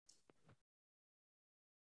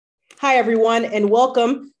Hi, everyone, and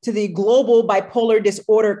welcome to the Global Bipolar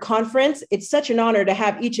Disorder Conference. It's such an honor to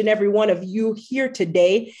have each and every one of you here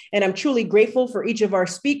today, and I'm truly grateful for each of our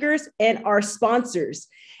speakers and our sponsors.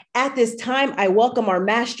 At this time, I welcome our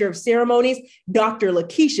Master of Ceremonies, Dr.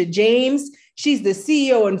 Lakeisha James. She's the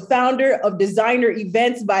CEO and founder of Designer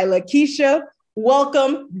Events by Lakeisha.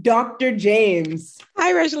 Welcome, Dr. James.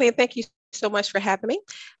 Hi, Regeline. Thank you so much for having me.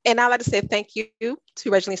 And I'd like to say thank you to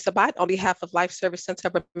Regeline Sabat on behalf of Life Service Center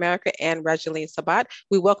of America and Regeline Sabat.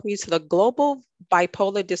 We welcome you to the Global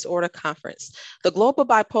Bipolar Disorder Conference. The Global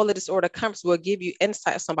Bipolar Disorder Conference will give you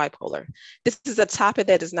insights on bipolar. This is a topic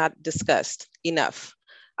that is not discussed enough.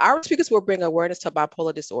 Our speakers will bring awareness to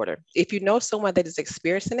bipolar disorder. If you know someone that is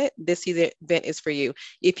experiencing it, this event is for you.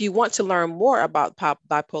 If you want to learn more about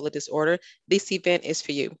bipolar disorder, this event is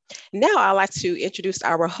for you. Now, I'd like to introduce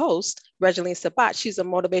our host, Regeline Sabat. She's a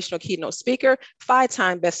motivational keynote speaker,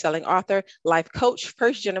 5-time best-selling author, life coach,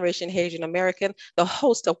 first-generation Haitian American, the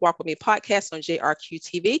host of Walk With Me podcast on JRQ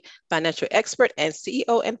TV, financial expert, and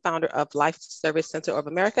CEO and founder of Life Service Center of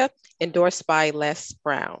America, endorsed by Les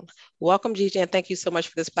Brown. Welcome, Gigi, and thank you so much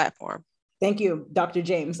for this platform. Thank you, Dr.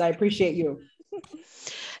 James. I appreciate you.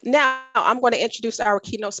 Now, I'm going to introduce our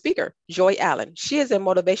keynote speaker, Joy Allen. She is a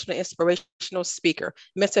motivational, inspirational speaker,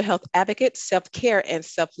 mental health advocate, self-care, and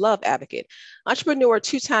self-love advocate, entrepreneur,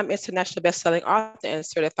 2-time international best-selling author, and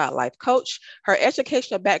certified life coach. Her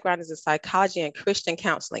educational background is in psychology and Christian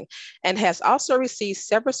counseling, and has also received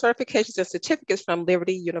several certifications and certificates from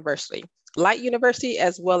Liberty University, Light University,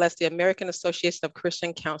 as well as the American Association of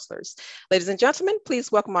Christian Counselors. Ladies and gentlemen,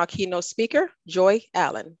 please welcome our keynote speaker, Joy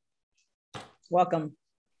Allen. Welcome.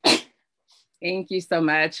 Thank you so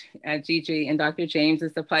much, Gigi and Dr. James.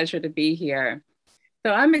 It's a pleasure to be here.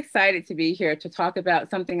 So I'm excited to be here to talk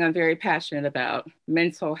about something I'm very passionate about,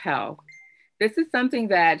 mental health. This is something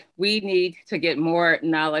that we need to get more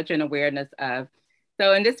knowledge and awareness of.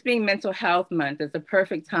 So in this being Mental Health Month, it's a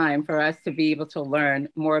perfect time for us to be able to learn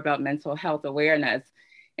more about mental health awareness,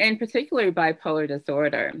 and particularly bipolar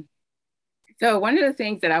disorder. So one of the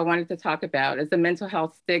things that I wanted to talk about is the mental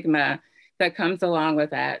health stigma that comes along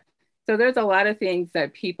with that. So there's a lot of things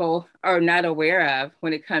that people are not aware of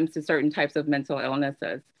when it comes to certain types of mental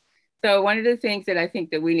illnesses. So one of the things that I think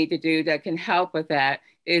that we need to do that can help with that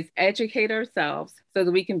is educate ourselves so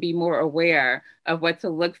that we can be more aware of what to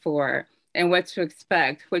look for and what to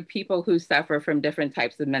expect with people who suffer from different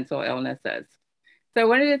types of mental illnesses. So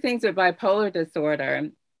one of the things with bipolar disorder,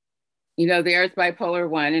 there's bipolar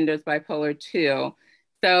 1 and there's bipolar 2.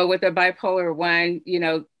 So with the bipolar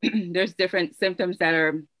 1, there's different symptoms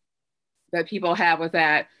that people have with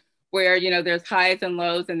that, where, there's highs and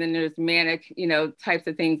lows, and then there's manic, types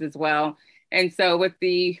of things as well. And so with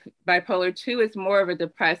the bipolar 2, it's more of a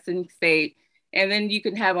depressing state. And then you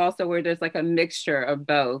can have also where there's like a mixture of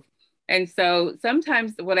both. And so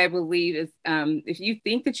sometimes what I believe is if you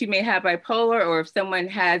think that you may have bipolar, or if someone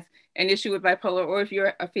has an issue with bipolar, or if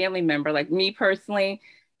you're a family member, like me personally,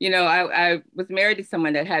 I was married to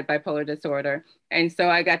someone that had bipolar disorder. And so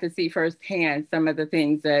I got to see firsthand some of the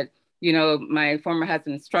things that my former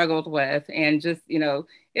husband struggled with, and just,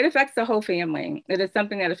 it affects the whole family. It is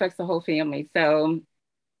something that affects the whole family. So,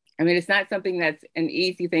 it's not something that's an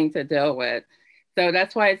easy thing to deal with. So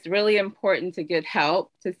that's why it's really important to get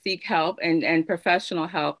help, to seek help and professional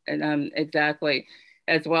help, and exactly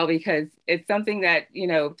as well, because it's something that,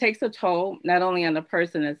 takes a toll, not only on the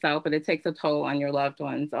person itself, but it takes a toll on your loved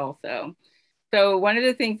ones also. So one of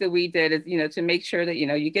the things that we did is, to make sure that,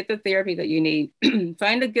 you get the therapy that you need,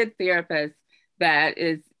 find a good therapist that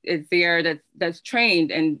is there, that's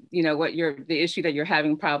trained, and, what the issue that you're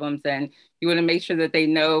having problems in. You want to make sure that they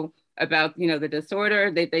know about, the disorder,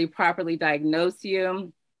 that they properly diagnose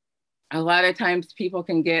you. A lot of times people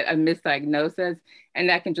can get a misdiagnosis, and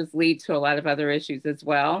that can just lead to a lot of other issues as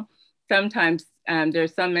well. Sometimes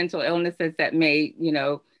there's some mental illnesses that may,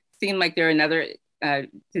 seem like they're another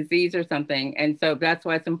disease or something. And so that's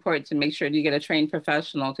why it's important to make sure you get a trained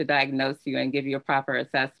professional to diagnose you and give you a proper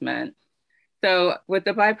assessment. So with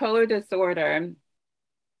the bipolar disorder,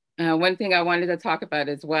 one thing I wanted to talk about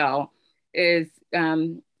as well is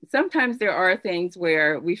sometimes there are things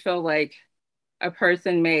where we feel like a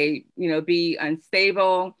person may, be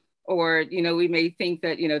unstable, or, we may think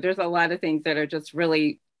that, there's a lot of things that are just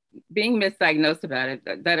really being misdiagnosed about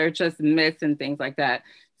it, that are just myths and things like that.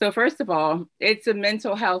 So first of all, it's a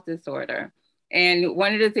mental health disorder. And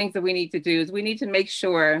one of the things that we need to do is we need to make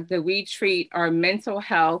sure that we treat our mental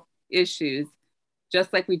health issues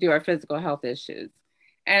just like we do our physical health issues.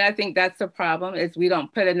 And I think that's the problem, is we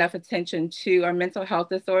don't put enough attention to our mental health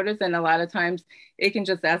disorders. And a lot of times it can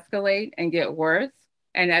just escalate and get worse.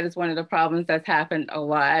 And that is one of the problems that's happened a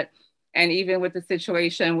lot And even with the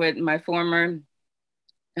situation with my former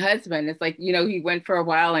husband, it's like, he went for a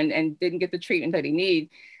while and didn't get the treatment that he needed.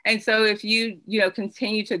 And so if you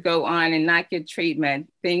continue to go on and not get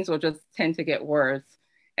treatment, things will just tend to get worse.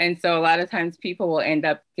 And so a lot of times people will end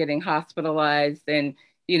up getting hospitalized, and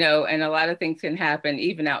and a lot of things can happen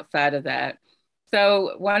even outside of that.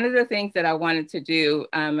 So one of the things that I wanted to do,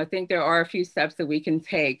 I think there are a few steps that we can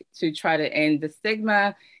take to try to end the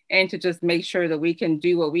stigma and to just make sure that we can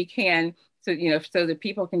do what we can so that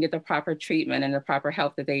people can get the proper treatment and the proper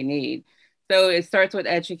help that they need. So it starts with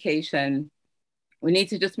education. We need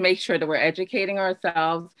to just make sure that we're educating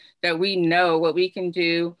ourselves, that we know what we can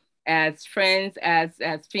do as friends, as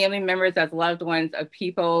family members, as loved ones of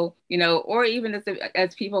people, or even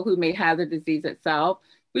as people who may have the disease itself.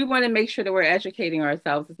 We want to make sure that we're educating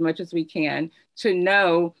ourselves as much as we can to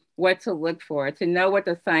know what to look for, to know what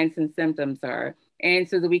the signs and symptoms are, and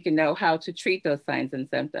so that we can know how to treat those signs and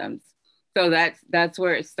symptoms. So that's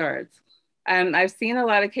where it starts. I've seen a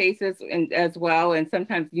lot of cases as well, and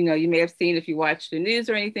sometimes, you may have seen if you watch the news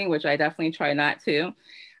or anything, which I definitely try not to.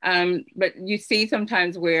 But you see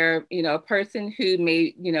sometimes where, a person who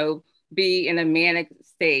may, be in a manic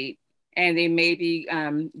state, and they may be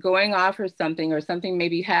going off or something may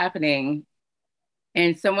be happening,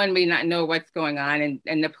 and someone may not know what's going on,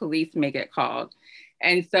 and the police may get called.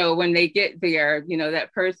 And so when they get there,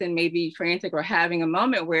 that person may be frantic or having a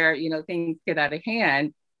moment where, things get out of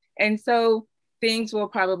hand. And so things will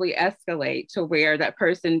probably escalate to where that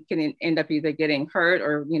person can end up either getting hurt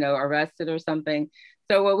or, arrested or something.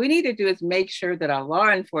 So what we need to do is make sure that our law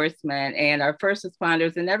enforcement and our first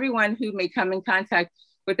responders and everyone who may come in contact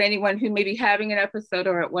with anyone who may be having an episode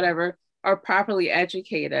or whatever are properly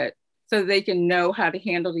educated so they can know how to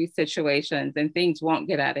handle these situations and things won't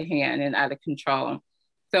get out of hand and out of control.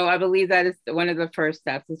 So I believe that is one of the first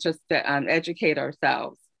steps, is just to educate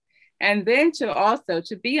ourselves. And then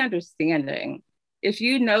to be understanding. If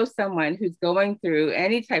you know someone who's going through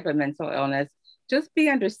any type of mental illness, just be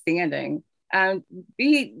understanding.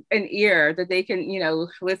 Be an ear that they can,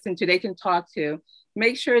 listen to, they can talk to.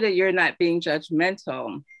 Make sure that you're not being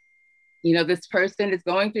judgmental. This person is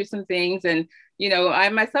going through some things, and I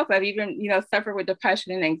myself, I've even, suffered with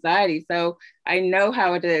depression and anxiety. So I know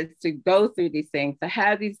how it is to go through these things, to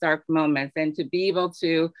have these dark moments, and to be able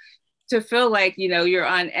to feel like, you're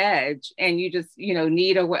on edge and you just,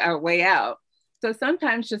 need a way out. So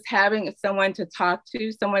sometimes just having someone to talk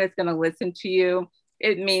to, someone that's going to listen to you,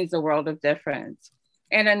 it means a world of difference.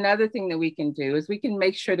 And another thing that we can do is we can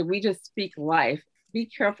make sure that we just speak life. Be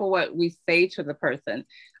careful what we say to the person.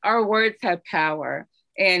 Our words have power,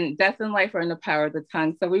 and death and life are in the power of the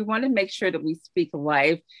tongue. So we want to make sure that we speak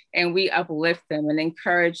life and we uplift them and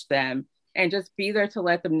encourage them, and just be there to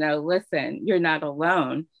let them know, listen, you're not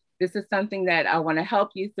alone. This is something that I want to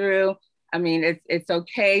help you through. I mean, it's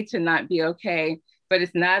okay to not be okay, but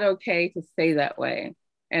it's not okay to stay that way.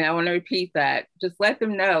 And I want to repeat that. Just let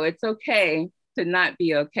them know it's okay to not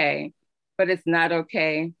be okay, but it's not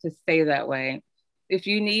okay to stay that way. If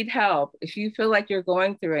you need help, if you feel like you're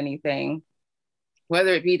going through anything,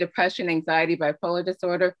 whether it be depression, anxiety, bipolar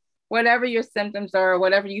disorder, whatever your symptoms are, or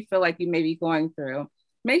whatever you feel like you may be going through,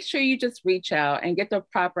 make sure you just reach out and get the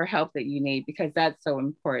proper help that you need, because that's so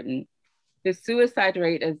important. The suicide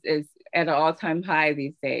rate is at an all-time high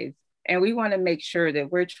these days. And we want to make sure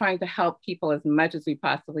that we're trying to help people as much as we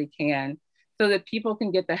possibly can, so that people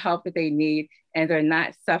can get the help that they need and they're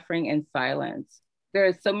not suffering in silence. There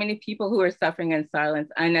are so many people who are suffering in silence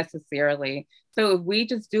unnecessarily. So if we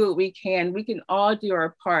just do what we can all do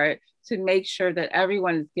our part to make sure that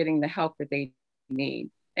everyone is getting the help that they need.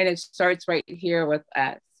 And it starts right here with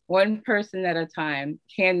us. One person at a time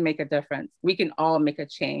can make a difference. We can all make a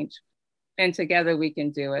change, and together we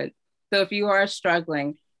can do it. So if you are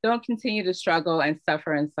struggling, don't continue to struggle and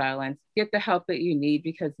suffer in silence. Get the help that you need,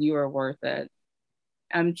 because you are worth it.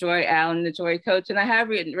 I'm Joy Allen, the Joy Coach, and I have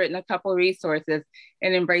written a couple of resources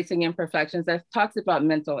in Embracing Imperfections that talks about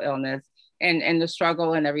mental illness and the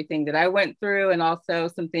struggle and everything that I went through, and also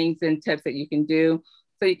some things and tips that you can do.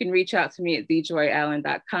 So you can reach out to me at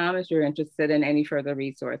thejoyallen.com if you're interested in any further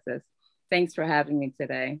resources. Thanks for having me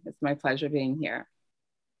today. It's my pleasure being here.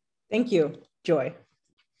 Thank you, Joy.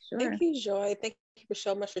 Sure. Thank you, Joy. Thank you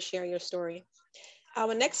so much for sharing your story.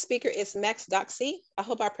 Our next speaker is Max Doxey. I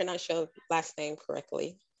hope I pronounced your last name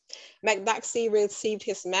correctly. McDoxie received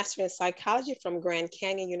his master's in psychology from Grand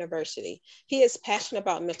Canyon University. He is passionate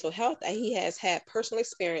about mental health and he has had personal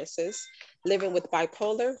experiences living with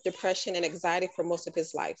bipolar, depression, and anxiety for most of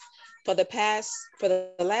his life. For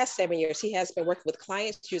the last 7 years, he has been working with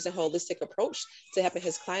clients using a holistic approach to helping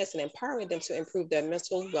his clients and empowering them to improve their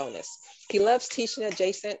mental wellness. He loves teaching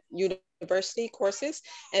adjacent university courses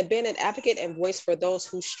and being an advocate and voice for those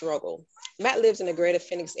who struggle. Matt lives in the greater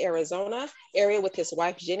Phoenix, Arizona area with his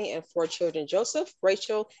wife, Jenny, and 4 children, Joseph,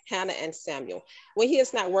 Rachel, Hannah, and Samuel. When he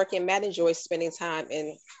is not working, Matt enjoys spending time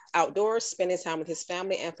in outdoors, spending time with his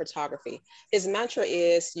family, and photography. His mantra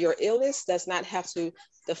is, your illness does not have to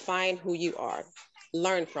define who you are.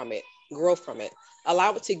 Learn from it, grow from it.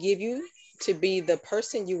 Allow it to give you to be the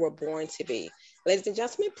person you were born to be. Ladies and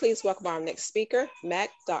gentlemen, please welcome our next speaker, Matt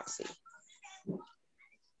Doxie.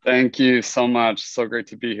 Thank you so much. So great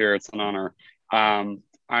to be here. It's an honor. I'm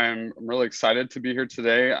really excited to be here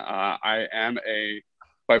today. I am a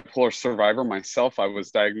bipolar survivor myself. I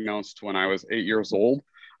was diagnosed when I was 8 years old,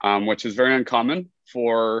 which is very uncommon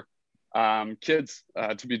for kids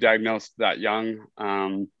to be diagnosed that young.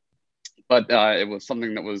 But it was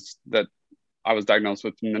something that I was diagnosed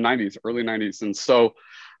with in the 90s, early 90s. And so,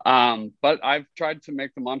 but I've tried to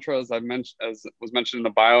make the mantra, as was mentioned in the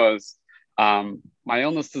bio, as my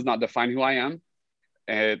illness does not define who I am.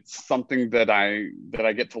 It's something that I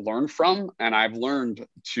get to learn from, and I've learned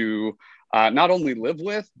to not only live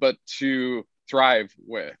with, but to thrive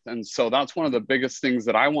with. And so that's one of the biggest things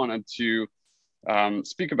that I wanted to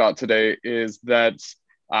speak about today, is that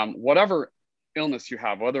whatever illness you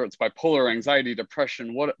have, whether it's bipolar, anxiety,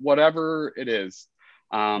 depression, whatever it is,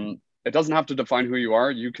 it doesn't have to define who you are.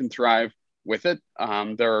 You can thrive with it.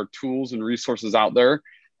 There are tools and resources out there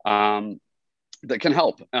that can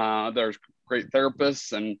help. There's great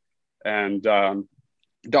therapists and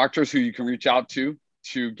doctors who you can reach out to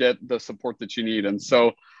get the support that you need. And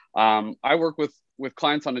so I work with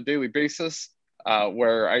clients on a daily basis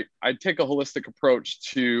where I take a holistic approach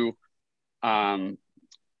to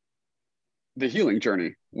the healing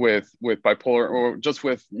journey with bipolar, or just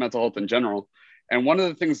with mental health in general. And one of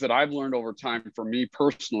the things that I've learned over time for me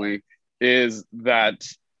personally is that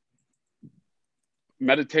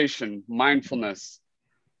meditation, mindfulness,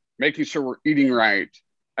 making sure we're eating right,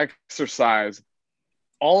 exercise,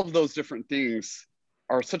 all of those different things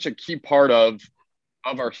are such a key part of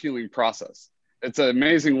our healing process. It's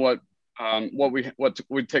amazing what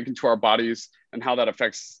we take into our bodies and how that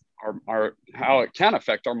affects how it can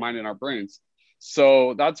affect our mind and our brains.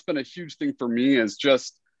 So that's been a huge thing for me, is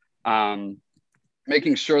just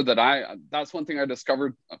making sure that that's one thing I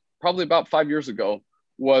discovered probably about 5 years ago,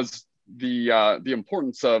 was the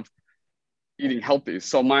importance of eating healthy.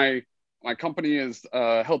 So my company is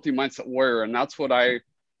Healthy Mindset Warrior, and that's what I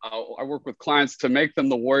work with clients to make them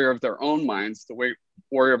the warrior of their own minds, the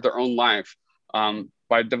warrior of their own life,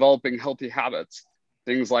 by developing healthy habits,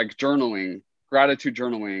 things like journaling, gratitude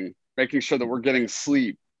journaling, making sure that we're getting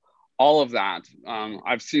sleep, all of that.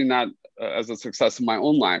 I've seen that as a success in my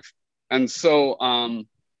own life. And so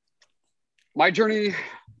my journey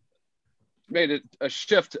made it a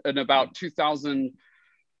shift in about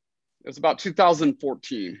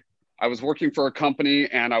 2014. I was working for a company,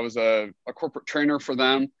 and I was a corporate trainer for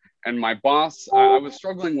them. And my boss, I was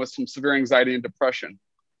struggling with some severe anxiety and depression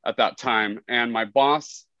at that time. And my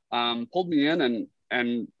boss pulled me in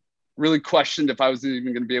and really questioned if I was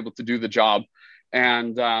even going to be able to do the job.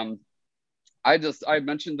 And I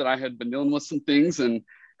mentioned that I had been dealing with some things and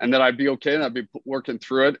that I'd be okay and I'd be working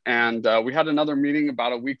through it. And we had another meeting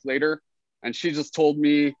about a week later, and she just told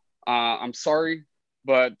me, I'm sorry,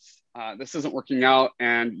 but this isn't working out,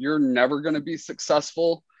 and you're never going to be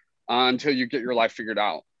successful until you get your life figured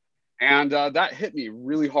out. And that hit me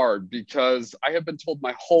really hard, because I have been told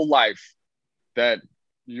my whole life that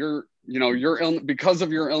because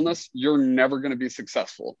of your illness, you're never going to be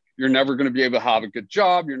successful. You're never going to be able to have a good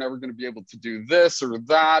job. You're never going to be able to do this or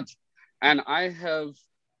that. And I have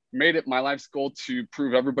made it my life's goal to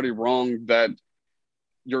prove everybody wrong, that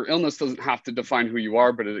your illness doesn't have to define who you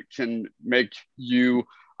are, but it can make you,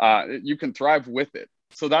 you can thrive with it.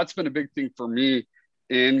 So that's been a big thing for me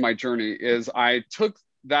in my journey, is I took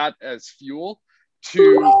that as fuel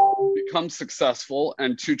to become successful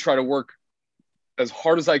and to try to work as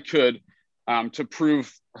hard as I could to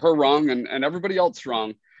prove her wrong and everybody else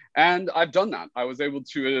wrong. And I've done that. I was able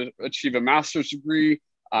to achieve a master's degree,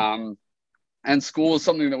 and school was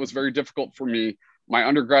something that was very difficult for me. My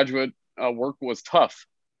undergraduate work was tough,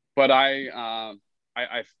 but I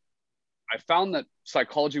found that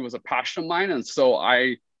psychology was a passion of mine. And so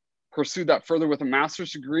I pursued that further with a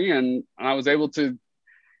master's degree, and I was able to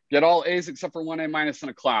get all A's except for one A minus in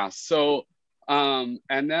a class. So, and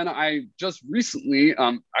then I just recently,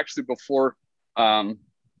 actually before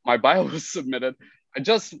my bio was submitted, I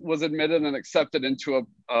just was admitted and accepted into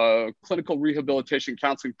a clinical rehabilitation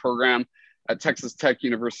counseling program at Texas Tech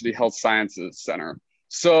University Health Sciences Center.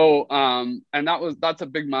 So, and that's a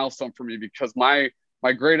big milestone for me, because my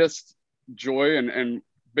greatest joy and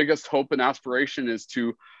biggest hope and aspiration is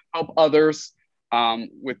to help others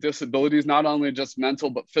with disabilities, not only just mental,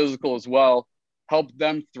 but physical as well, help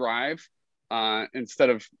them thrive instead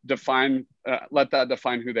of let that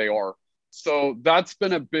define who they are. So that's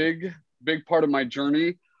been a big part of my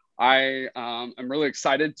journey. I am really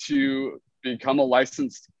excited to become a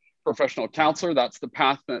licensed professional counselor. That's the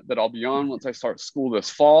path that I'll be on once I start school this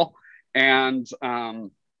fall. And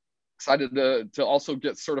excited to also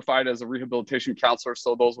get certified as a rehabilitation counselor.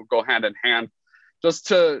 So those will go hand in hand, just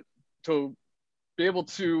to be able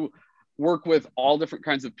to work with all different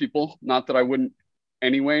kinds of people. Not that I wouldn't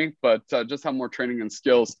anyway, but just have more training and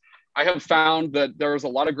skills. I have found that there's a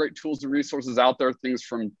lot of great tools and resources out there, things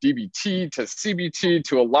from DBT to CBT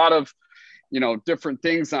to a lot of, different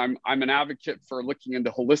things. I'm an advocate for looking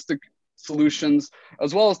into holistic solutions,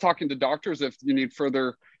 as well as talking to doctors if you need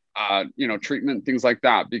further, treatment, things like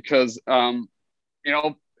that, because,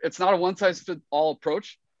 it's not a one size fits all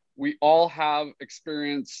approach. We all have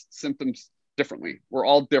experienced symptoms differently. We're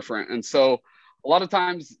all different. And so a lot of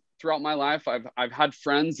times throughout my life, I've had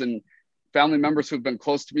friends and family members who've been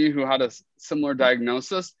close to me who had a similar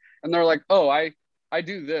diagnosis, and they're like, oh, I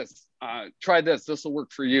do this, try this will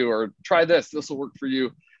work for you, or try this will work for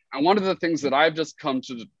you. And one of the things that I've just come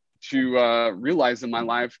to realize in my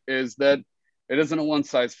life is that it isn't a one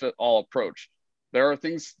size fit all approach. There are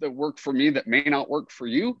things that work for me that may not work for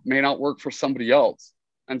you, may not work for somebody else.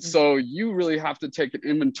 And so you really have to take an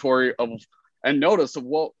inventory of and notice of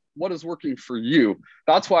what is working for you.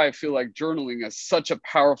 That's why I feel like journaling is such a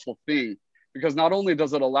powerful thing, because not only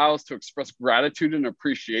does it allow us to express gratitude and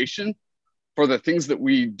appreciation for the things that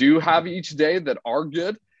we do have each day that are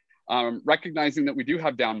good, recognizing that we do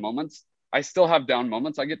have down moments. I still have down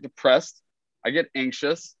moments. I get depressed, I get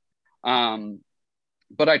anxious,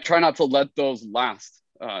 but I try not to let those last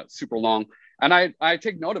super long. And I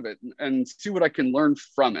take note of it and see what I can learn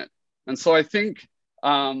from it. And so I think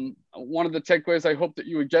one of the takeaways I hope that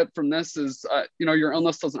you would get from this is, your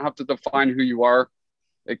illness doesn't have to define who you are.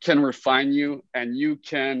 It can refine you, and you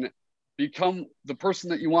can become the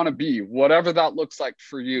person that you want to be, whatever that looks like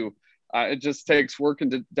for you. It just takes work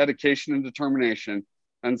and dedication and determination.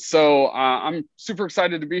 And so I'm super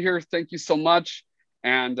excited to be here. Thank you so much.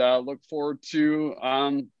 And look forward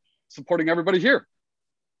to supporting everybody here.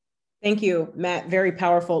 Thank you, Matt. Very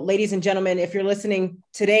powerful. Ladies and gentlemen, if you're listening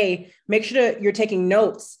today, make sure that you're taking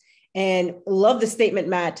notes, and love the statement,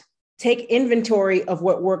 Matt. Take inventory of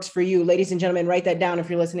what works for you. Ladies and gentlemen, write that down if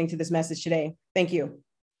you're listening to this message today. Thank you.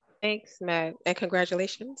 Thanks, Matt, and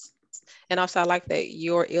congratulations. And also, I like that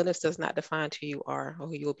your illness does not define who you are or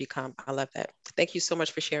who you will become. I love that. Thank you so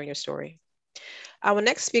much for sharing your story. Our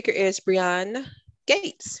next speaker is Brianne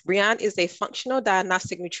Gates. Brianne is a functional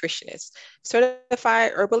diagnostic nutritionist,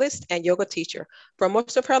 certified herbalist, and yoga teacher. For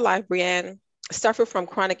most of her life, Brianne suffered from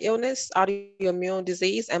chronic illness, autoimmune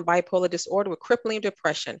disease, and bipolar disorder with crippling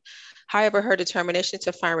depression. However, her determination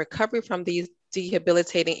to find recovery from these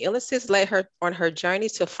debilitating illnesses led her on her journey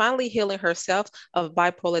to finally healing herself of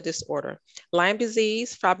bipolar disorder, Lyme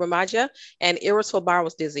disease, fibromyalgia, and irritable bowel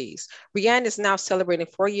disease. Brianne is now celebrating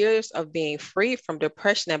 4 years of being free from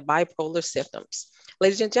depression and bipolar symptoms.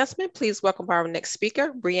 Ladies and gentlemen, please welcome our next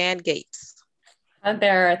speaker, Brianne Gates. Hi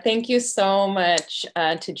there. Thank you so much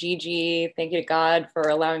to Gigi. Thank you to God for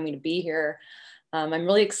allowing me to be here. I'm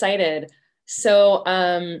really excited. So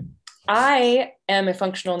I am a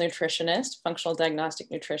functional nutritionist, functional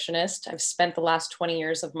diagnostic nutritionist. I've spent the last 20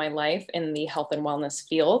 years of my life in the health and wellness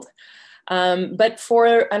field. And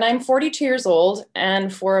I'm 42 years old,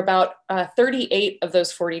 and for about 38 of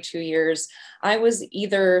those 42 years, I was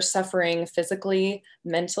either suffering physically,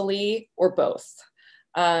 mentally, or both.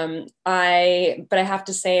 But I have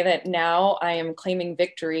to say that now I am claiming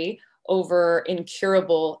victory over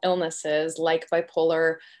incurable illnesses like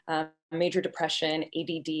bipolar, major depression,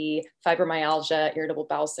 ADD, fibromyalgia, irritable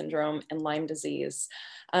bowel syndrome, and Lyme disease.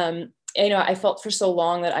 I felt for so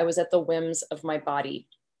long that I was at the whims of my body,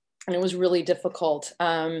 and it was really difficult.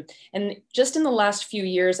 And just in the last few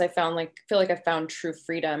years, I feel like I found true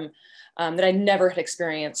freedom that I never had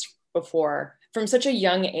experienced before. From such a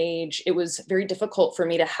young age, it was very difficult for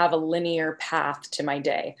me to have a linear path to my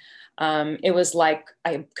day. It was like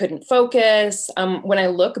I couldn't focus. When I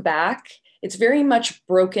look back, it's very much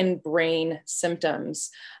broken brain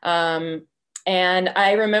symptoms. And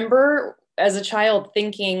I remember as a child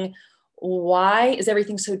thinking, why is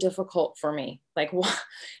everything so difficult for me? Like,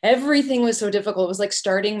 everything was so difficult. It was like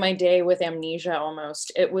starting my day with amnesia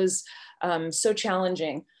almost. It was so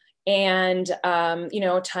challenging. And,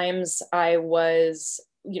 times I was,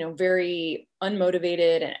 very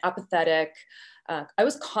unmotivated and apathetic. I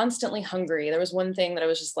was constantly hungry. There was one thing that I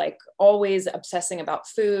was just like always obsessing about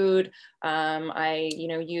food. I,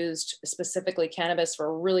 used specifically cannabis for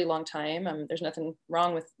a really long time. There's nothing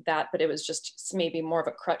wrong with that, but it was just maybe more of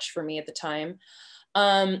a crutch for me at the time.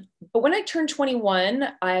 But when I turned 21,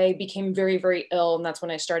 I became very, very ill. And that's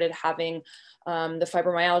when I started having the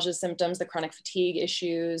fibromyalgia symptoms, the chronic fatigue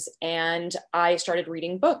issues. And I started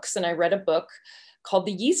reading books, and I read a book called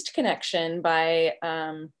The Yeast Connection by,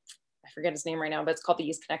 I forget his name right now, but it's called The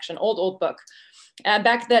Yeast Connection, old book.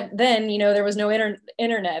 Back then, there was no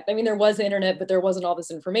internet. I mean, there was internet, but there wasn't all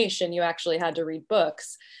this information. You actually had to read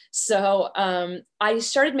books. So I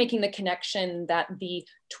started making the connection that the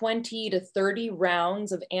 20 to 30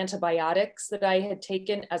 rounds of antibiotics that I had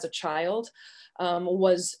taken as a child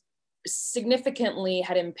was significantly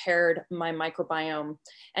had impaired my microbiome.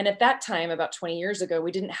 And at that time, about 20 years ago, we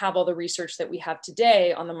didn't have all the research that we have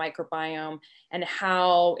today on the microbiome and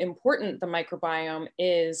how important the microbiome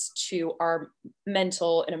is to our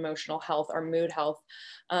mental and emotional health, our mood health.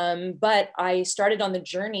 But I started on the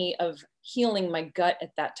journey of healing my gut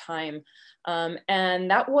at that time. And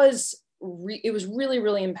that was, it was really,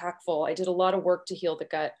 really impactful. I did a lot of work to heal the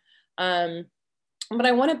gut. But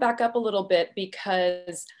I want to back up a little bit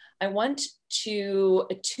because I want to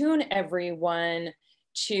attune everyone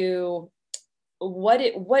to what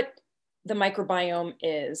the microbiome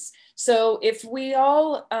is. So if we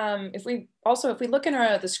look in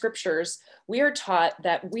the scriptures, we are taught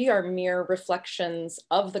that we are mere reflections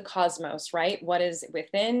of the cosmos, right? What is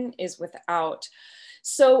within is without.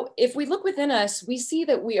 So if we look within us, we see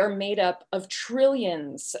that we are made up of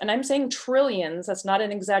trillions, and I'm saying trillions, that's not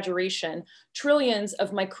an exaggeration, trillions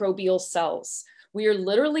of microbial cells. We are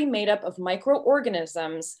literally made up of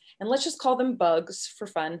microorganisms, and let's just call them bugs for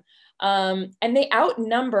fun. And they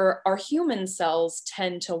outnumber our human cells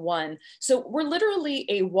 10 to 1. So we're literally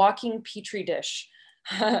a walking petri dish.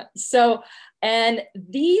 And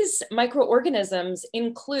these microorganisms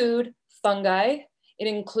include fungi. It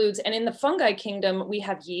includes, and in the fungi kingdom, we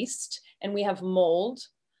have yeast and we have mold.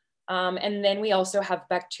 And then we also have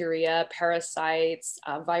bacteria, parasites,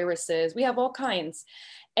 viruses. We have all kinds.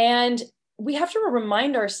 And we have to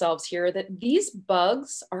remind ourselves here that these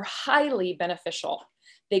bugs are highly beneficial.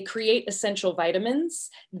 They create essential vitamins.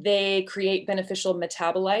 They create beneficial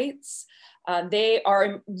metabolites. They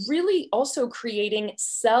are really also creating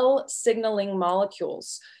cell signaling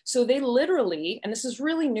molecules. So they literally, and this is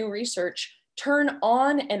really new research, turn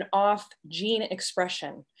on and off gene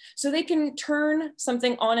expression. So they can turn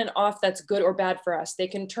something on and off that's good or bad for us. They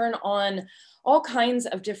can turn on all kinds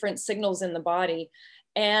of different signals in the body.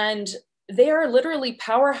 And they are literally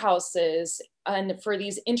powerhouses and for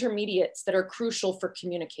these intermediates that are crucial for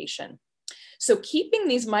communication. So keeping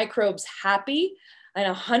these microbes happy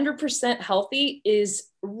and 100% healthy is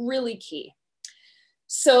really key.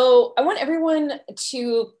 So I want everyone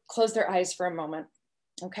to close their eyes for a moment.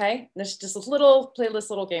 Okay, there's just play this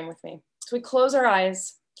little game with me. So we close our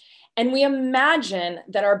eyes and we imagine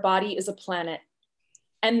that our body is a planet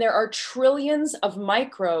and there are trillions of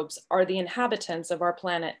microbes are the inhabitants of our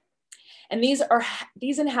planet. And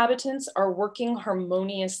these inhabitants are working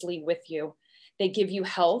harmoniously with you. They give you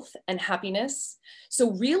health and happiness.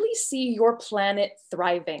 So really see your planet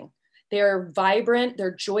thriving. They're vibrant,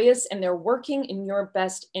 they're joyous, and they're working in your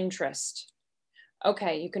best interest.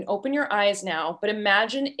 Okay, you can open your eyes now, but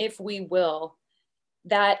imagine, if we will,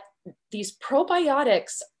 that these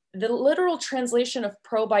probiotics, the literal translation of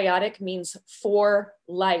probiotic means for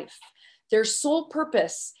life. Their sole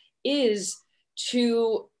purpose is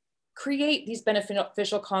to create these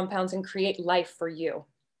beneficial compounds and create life for you.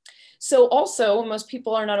 So also, most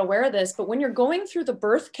people are not aware of this, but when you're going through the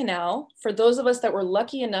birth canal, for those of us that were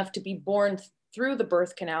lucky enough to be born through the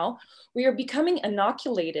birth canal, we are becoming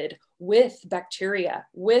inoculated with bacteria,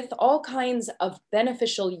 with all kinds of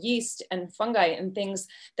beneficial yeast and fungi and things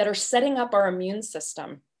that are setting up our immune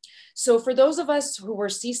system. So for those of us who were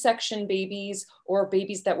C-section babies or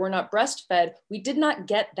babies that were not breastfed, we did not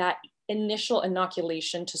get that initial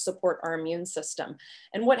inoculation to support our immune system.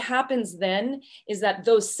 And what happens then is that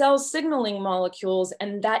those cell signaling molecules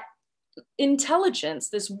and that intelligence,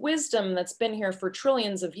 this wisdom that's been here for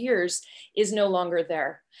trillions of years, is no longer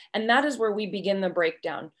there. And that is where we begin the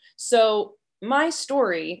breakdown. So my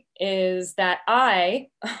story is that I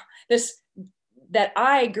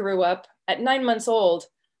grew up at 9 months old.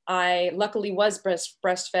 I luckily was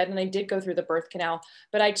breastfed, and I did go through the birth canal,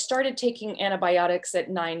 but I started taking antibiotics at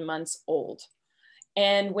 9 months old.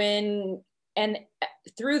 And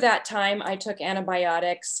through that time, I took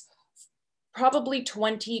antibiotics probably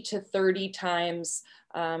 20 to 30 times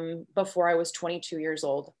before I was 22 years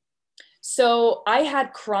old. So I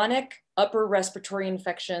had chronic upper respiratory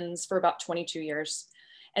infections for about 22 years.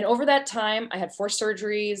 And over that time, I had 4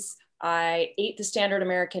 surgeries. I ate the standard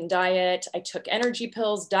American diet. I took energy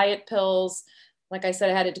pills, diet pills. Like I said,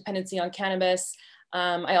 I had a dependency on cannabis.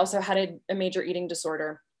 I also had a major eating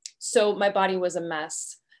disorder. So my body was a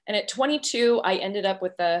mess. And at 22, I ended up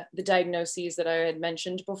with the diagnoses that I had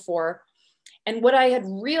mentioned before. And what I had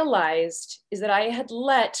realized is that I had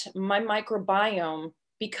let my microbiome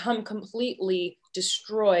become completely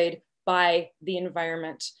destroyed by the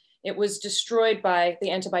environment. It was destroyed by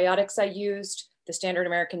the antibiotics I used, the standard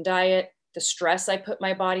American diet, the stress I put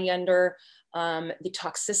my body under, the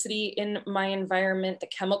toxicity in my environment, the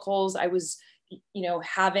chemicals I was,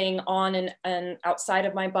 having on and outside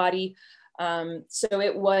of my body. So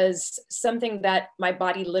it was something that my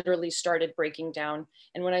body literally started breaking down.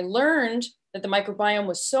 And when I learned that the microbiome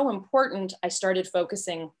was so important, I started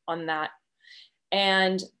focusing on that.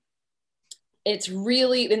 And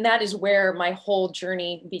that is where my whole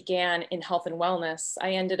journey began in health and wellness.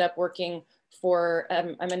 I ended up working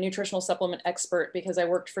I'm a nutritional supplement expert because I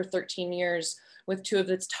worked for 13 years with 2 of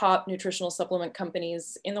the top nutritional supplement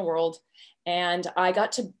companies in the world. And I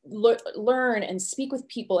got to learn and speak with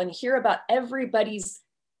people and hear about everybody's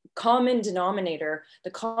common denominator.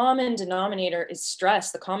 The common denominator is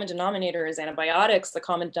stress. The common denominator is antibiotics. The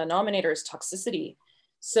common denominator is toxicity.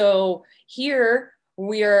 So here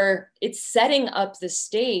it's setting up the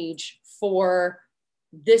stage for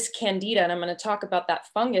this candida, and I'm going to talk about that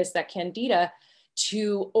fungus, that candida,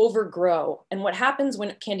 to overgrow. And what happens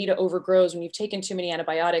when candida overgrows, when you've taken too many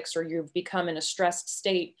antibiotics or you've become in a stressed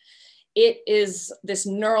state, it is this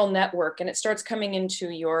neural network, and it starts coming into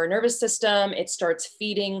your nervous system. It starts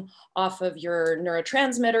feeding off of your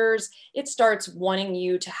neurotransmitters. It starts wanting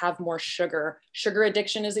you to have more sugar. Sugar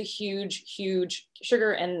addiction is a huge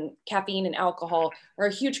sugar, and caffeine and alcohol are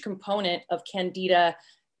a huge component of candida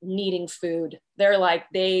needing food.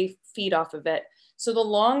 They feed off of it. So the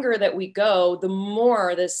longer that we go, the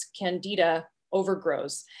more this candida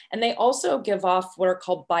overgrows. And they also give off what are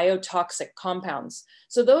called biotoxic compounds.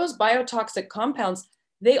 So those biotoxic compounds,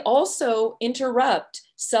 they also interrupt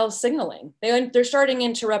cell signaling. They're starting to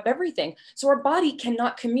interrupt everything. So our body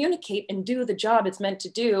cannot communicate and do the job it's meant to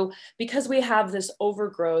do because we have this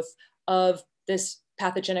overgrowth of this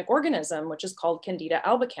pathogenic organism, which is called Candida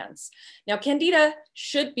albicans. Now, Candida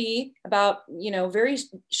should be in our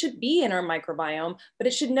microbiome, but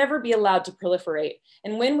it should never be allowed to proliferate.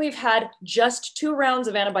 And when we've had just 2 rounds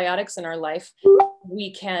of antibiotics in our life,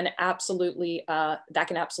 that can absolutely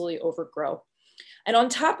overgrow. And on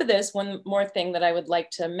top of this, one more thing that I would like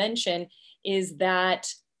to mention is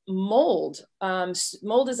that mold.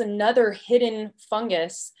 Mold is another hidden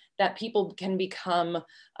fungus that people can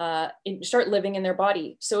start living in their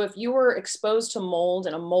body. So if you were exposed to mold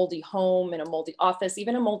in a moldy home, in a moldy office,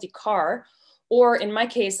 even a moldy car, or in my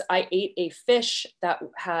case, I ate a fish that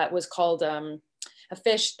was called a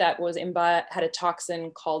fish that had a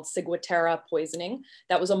toxin called Ciguatera poisoning.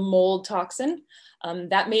 That was a mold toxin.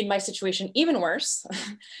 That made my situation even worse.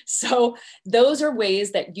 So those are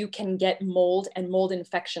ways that you can get mold and mold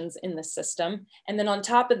infections in the system. And then on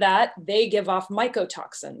top of that, they give off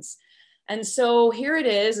mycotoxins. And so here it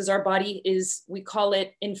is our body we call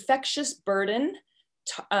it infectious burden,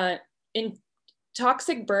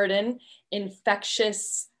 toxic burden,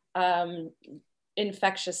 infectious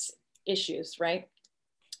issues, right?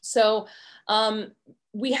 So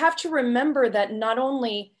we have to remember that not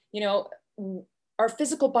only, our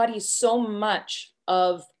physical body is so much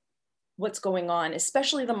of what's going on,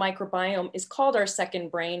 especially the microbiome is called our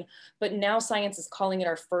second brain, but now science is calling it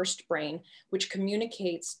our first brain, which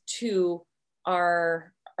communicates to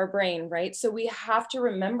our brain, right? So we have to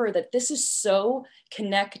remember that this is so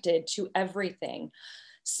connected to everything.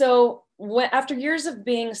 So after years of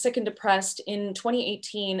being sick and depressed, in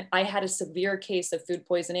 2018, I had a severe case of food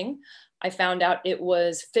poisoning. I found out it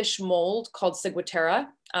was fish mold called Ciguatera.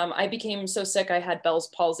 I became so sick, I had Bell's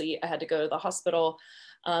palsy. I had to go to the hospital.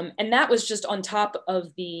 And that was just on top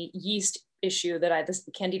of the yeast issue this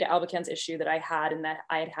Candida albicans issue that I had and that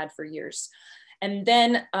I had had for years. And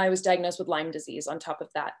then I was diagnosed with Lyme disease on top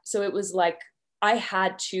of that. So it was like, I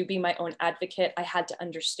had to be my own advocate. I had to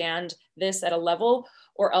understand this at a level,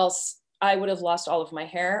 or else I would have lost all of my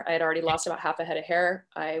hair. I had already lost about half a head of hair.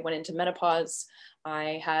 I went into menopause.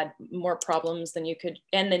 I had more problems than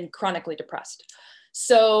and then chronically depressed.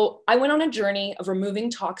 So I went on a journey of removing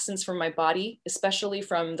toxins from my body, especially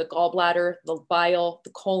from the gallbladder, the bile,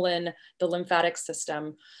 the colon, the lymphatic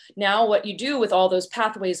system. Now, what you do with all those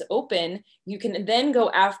pathways open, you can then go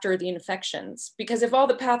after the infections, because if all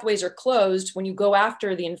the pathways are closed, when you go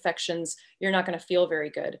after the infections, you're not going to feel very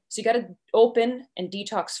good. So you got to open and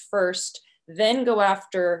detox first, then go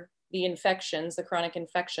after the infections, the chronic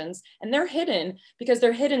infections, and they're hidden because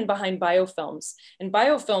they're hidden behind biofilms. And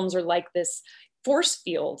biofilms are like this force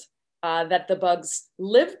field that the bugs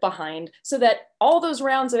live behind, so that all those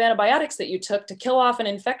rounds of antibiotics that you took to kill off an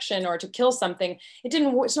infection or to kill something,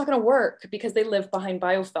 it's not going to work because they live behind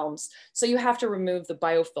biofilms. So you have to remove the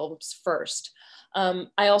biofilms first.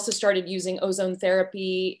 I also started using ozone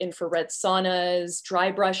therapy, infrared saunas,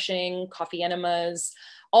 dry brushing, coffee enemas,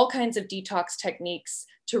 all kinds of detox techniques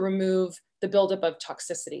to remove the buildup of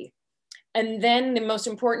toxicity. And then the most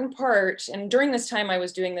important part, and during this time I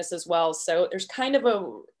was doing this as well, so there's kind of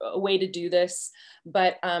a way to do this,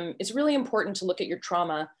 but it's really important to look at your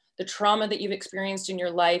trauma, the trauma that you've experienced in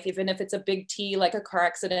your life, even if it's a big T like a car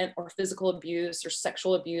accident or physical abuse or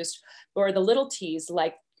sexual abuse, or the little T's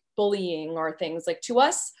like bullying or things. Like, to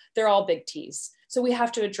us, they're all big T's. So we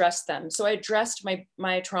have to address them. So I addressed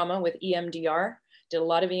my trauma with EMDR, did a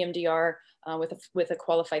lot of EMDR with a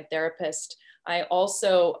qualified therapist. I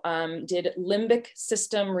also did limbic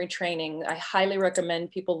system retraining. I highly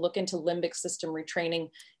recommend people look into limbic system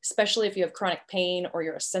retraining, especially if you have chronic pain or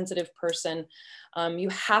you're a sensitive person. You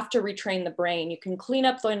have to retrain the brain. You can clean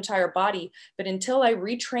up the entire body, but until I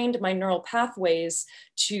retrained my neural pathways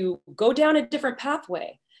to go down a different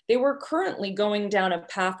pathway, they were currently going down a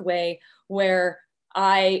pathway where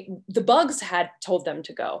the bugs had told them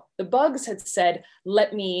to go. The bugs had said,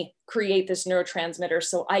 let me create this neurotransmitter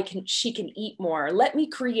so she can eat more. Let me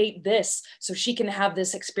create this so she can have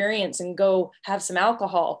this experience and go have some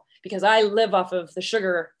alcohol, because I live off of the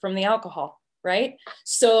sugar from the alcohol, right?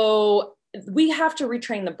 So we have to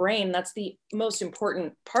retrain the brain. That's the most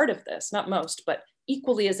important part of this, not most, but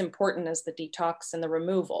equally as important as the detox and the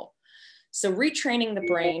removal. So retraining the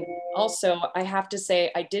brain. Also, I have to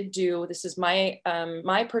say, I did do, this is my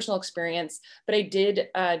personal experience, but I did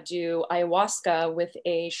do ayahuasca with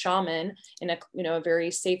a shaman in a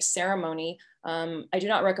very safe ceremony. I do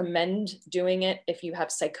not recommend doing it if you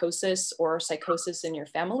have psychosis or psychosis in your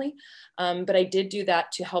family, but I did do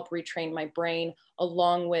that to help retrain my brain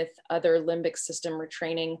along with other limbic system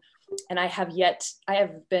retraining. And I have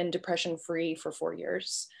been depression free for 4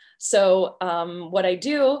 years. So what I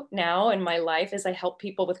do now in my life is I help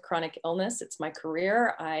people with chronic illness. It's my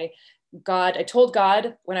career. I told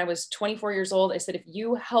God when I was 24 years old, I said, if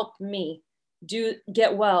you help me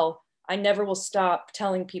get well, I never will stop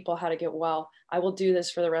telling people how to get well. I will do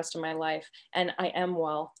this for the rest of my life. And I am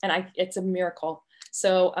well. And it's a miracle.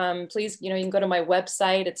 So please, you can go to my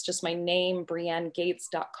website. It's just my name,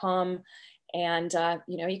 BrianneGates.com. And,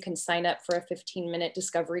 you can sign up for a 15-minute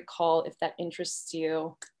discovery call if that interests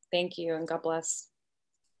you. Thank you, and God bless.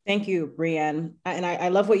 Thank you, Brianne. And I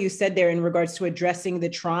love what you said there in regards to addressing the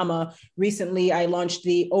trauma. Recently, I launched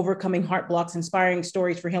the Overcoming Heart Blocks, Inspiring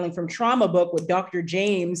Stories for Healing from Trauma book with Dr.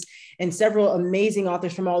 James and several amazing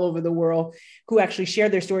authors from all over the world who actually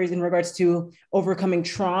shared their stories in regards to overcoming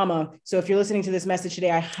trauma. So if you're listening to this message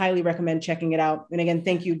today, I highly recommend checking it out. And again,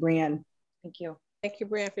 thank you, Brianne. Thank you. Thank you,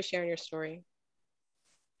 Brianne, for sharing your story.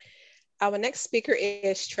 Our next speaker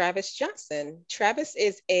is Travis Johnson. Travis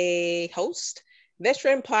is a host,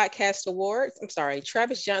 Veteran Podcast Awards.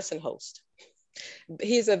 Travis Johnson host.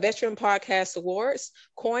 He's a Veteran Podcast Awards,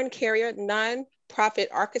 coin carrier,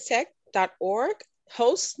 nonprofitarchitect.org,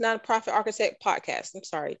 host, Nonprofit Architect Podcast. I'm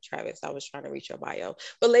sorry, Travis, I was trying to reach your bio.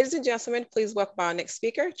 But ladies and gentlemen, please welcome our next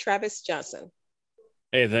speaker, Travis Johnson.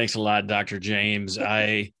 Hey, thanks a lot, Dr. James.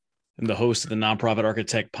 I am the host of the Nonprofit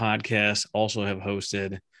Architect Podcast, also have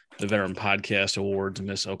hosted the Veteran Podcast Awards,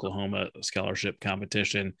 Miss Oklahoma Scholarship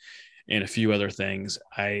Competition, and a few other things.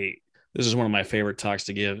 This is one of my favorite talks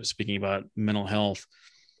to give, speaking about mental health.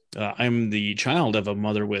 I'm the child of a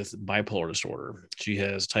mother with bipolar disorder. She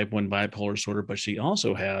has type 1 bipolar disorder, but she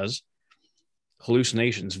also has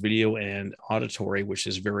hallucinations, video and auditory, which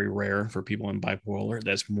is very rare for people in bipolar.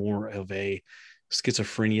 That's more of a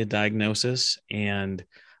schizophrenia diagnosis. And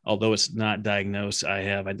although it's not diagnosed, I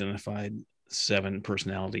have identified 7 different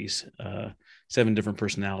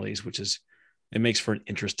personalities, it makes for an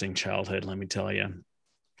interesting childhood, let me tell you.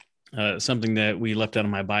 Something that we left out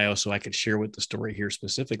of my bio so I could share with the story here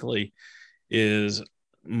specifically is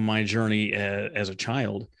my journey as a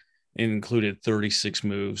child. It included 36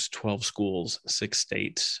 moves, 12 schools, 6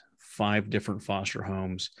 states, 5 different foster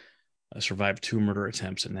homes, survived 2 murder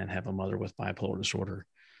attempts, and then have a mother with bipolar disorder.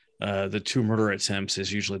 The two murder attempts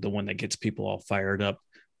is usually the one that gets people all fired up.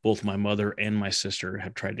 Both my mother and my sister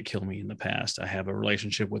have tried to kill me in the past. I have a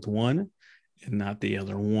relationship with one and not the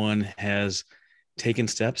other. One has taken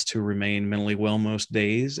steps to remain mentally well most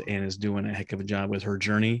days and is doing a heck of a job with her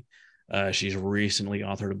journey. She's recently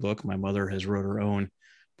authored a book. My mother has wrote her own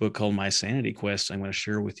book called My Sanity Quest. I'm going to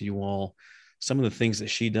share with you all some of the things that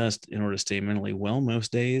she does in order to stay mentally well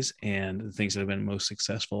most days and the things that have been most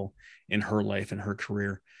successful in her life and her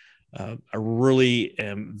career. I really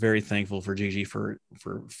am very thankful for Gigi for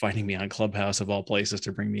finding me on Clubhouse of all places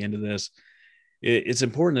to bring me into this. It's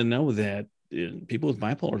important to know that people with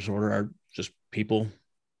bipolar disorder are just people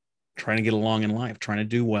trying to get along in life, trying to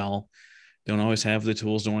do well, don't always have the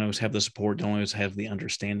tools, don't always have the support, don't always have the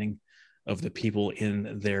understanding of the people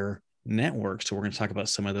in their network. So we're going to talk about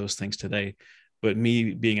some of those things today. But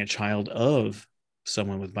me being a child of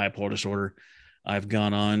someone with bipolar disorder, I've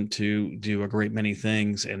gone on to do a great many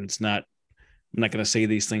things. And I'm not going to say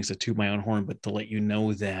these things to toot my own horn, but to let you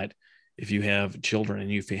know that if you have children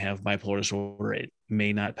and if you have bipolar disorder, it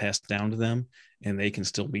may not pass down to them and they can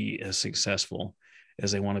still be as successful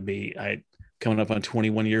as they want to be. Coming up on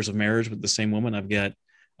 21 years of marriage with the same woman. I've got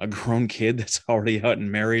a grown kid that's already out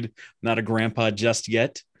and married, not a grandpa just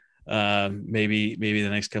yet. Maybe the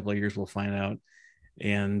next couple of years we'll find out.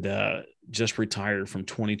 And just retired from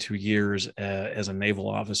 22 years as a naval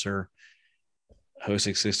officer, host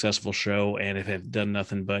a successful show, and have done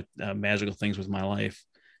nothing but magical things with my life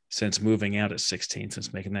since moving out at 16,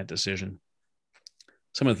 since making that decision.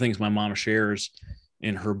 Some of the things my mom shares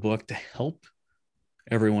in her book to help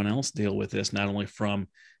everyone else deal with this, not only from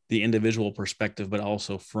the individual perspective, but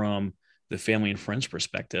also from the family and friends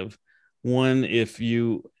perspective. One, if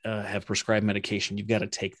you have prescribed medication, you've got to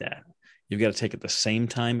take that. You've got to take it the same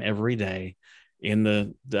time every day in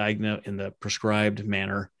the prescribed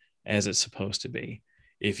manner as it's supposed to be.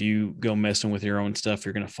 If you go messing with your own stuff,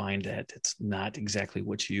 you're going to find that it's not exactly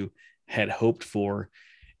what you had hoped for.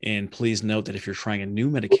 And please note that if you're trying a new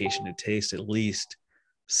medication, it takes at least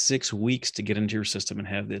 6 weeks to get into your system and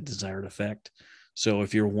have the desired effect. So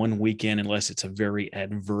if you're 1 weekend, unless it's a very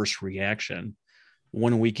adverse reaction,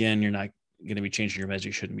 1 weekend, you're not going to be changing your meds.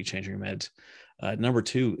 You shouldn't be changing your meds. Number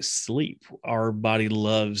two, sleep. Our body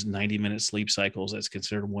loves 90-minute sleep cycles. That's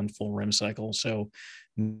considered one full REM cycle. So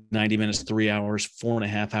 90 minutes, 3 hours,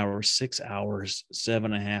 4.5 hours, 6 hours,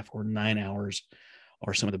 7.5 or 9 hours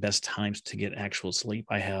are some of the best times to get actual sleep.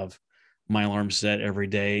 I have my alarm set every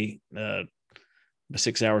day,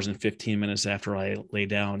 6 hours and 15 minutes after I lay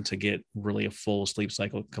down to get really a full sleep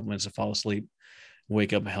cycle, a couple minutes to fall asleep,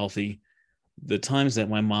 wake up healthy. The times that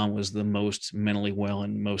my mom was the most mentally well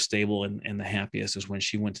and most stable and the happiest is when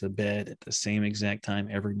she went to bed at the same exact time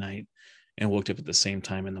every night and woke up at the same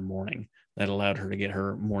time in the morning. That allowed her to get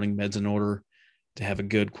her morning meds in order, to have a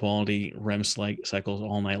good quality REM cycles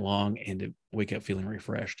all night long, and to wake up feeling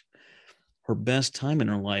refreshed. Her best time in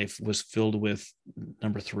her life was filled with,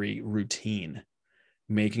 number three, routine,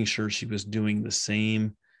 making sure she was doing the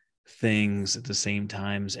same things at the same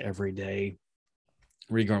times every day,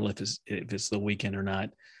 regardless if it's the weekend or not.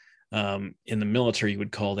 In the military, you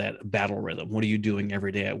would call that battle rhythm. What are you doing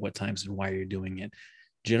every day at what times and why are you doing it?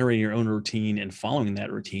 Generating your own routine and following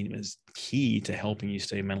that routine is key to helping you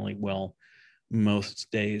stay mentally well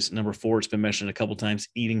most days. Number four, it's been mentioned a couple of times,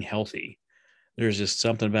 eating healthy. There's just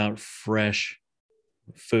something about fresh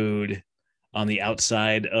food on the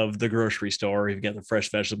outside of the grocery store. You've got the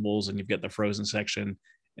fresh vegetables and you've got the frozen section,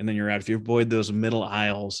 and then you're out. If you avoid those middle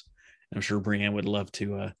aisles, I'm sure Brianne would love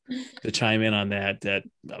to chime in on that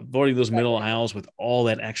avoiding those middle aisles with all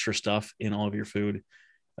that extra stuff in all of your food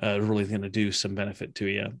really going to do some benefit to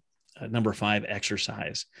you. Number five,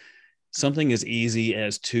 exercise. Something as easy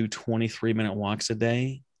as 2 23-minute walks a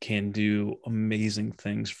day can do amazing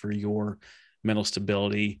things for your mental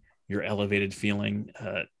stability, your elevated feeling.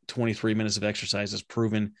 23 minutes of exercise is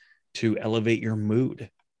proven to elevate your mood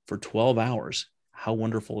for 12 hours. How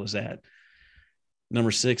wonderful is that?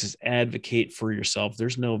 Number six is advocate for yourself.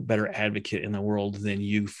 There's no better advocate in the world than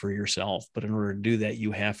you for yourself. But in order to do that,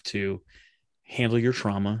 you have to handle your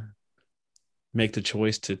trauma, make the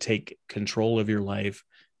choice to take control of your life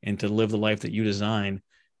and to live the life that you design.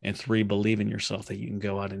 And three, believe in yourself that you can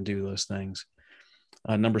go out and do those things.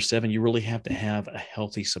 Number seven, you really have to have a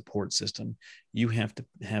healthy support system. You have to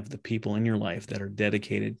have the people in your life that are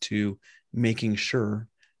dedicated to making sure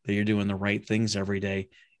that you're doing the right things every day,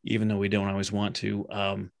 even though we don't always want to.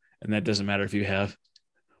 And that doesn't matter if you have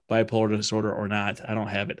bipolar disorder or not. I don't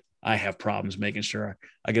have it. I have problems making sure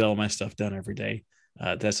I get all my stuff done every day.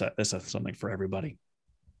 That's something for everybody.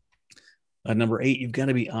 Number eight, you've got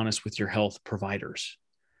to be honest with your health providers.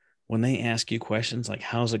 when they ask you questions like,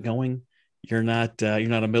 how's it going? You're not a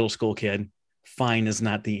middle school kid. Fine is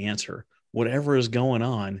not the answer. Whatever is going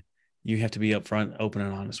on, you have to be upfront, open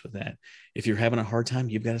and honest with that. If you're having a hard time,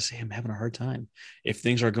 you've got to say, I'm having a hard time. If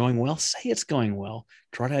things are going well, say it's going well.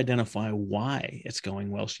 Try to identify why it's going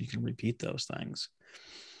well so you can repeat those things.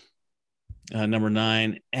 Number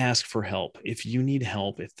 9, ask for help. If you need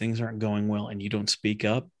help, if things aren't going well and you don't speak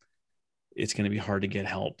up, it's going to be hard to get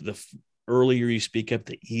help. The earlier you speak up,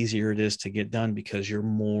 the easier it is to get done because you're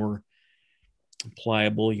more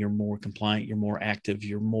pliable, you're more compliant, you're more active,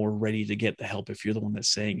 you're more ready to get the help if you're the one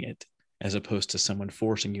that's saying it, as opposed to someone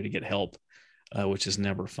forcing you to get help, which is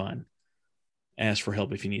never fun. Ask for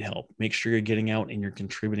help if you need help. Make sure you're getting out and you're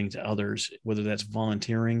contributing to others, whether that's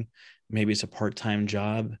volunteering, maybe it's a part-time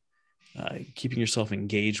job. Keeping yourself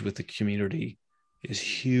engaged with the community is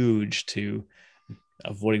huge to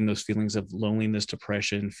avoiding those feelings of loneliness,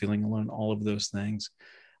 depression, feeling alone, all of those things.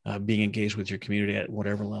 Being engaged with your community at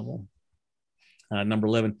whatever level. Number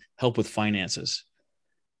 11, help with finances.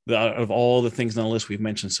 Of all the things on the list we've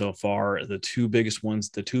mentioned so far, the two biggest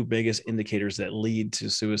indicators that lead to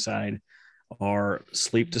suicide are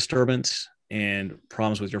sleep disturbance and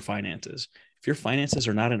problems with your finances. If your finances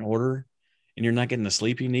are not in order and you're not getting the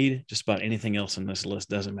sleep you need, just about anything else in this list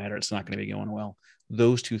doesn't matter. It's not going to be going well.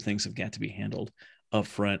 Those two things have got to be handled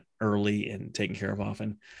upfront, early, and taken care of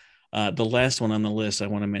often. The last one on the list I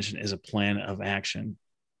want to mention is a plan of action.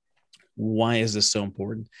 Why is this so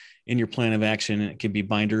important? In your plan of action, it could be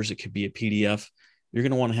binders, it could be a PDF. You're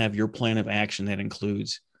going to want to have your plan of action that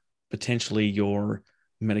includes potentially your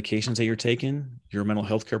medications that you're taking, your mental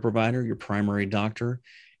health care provider, your primary doctor,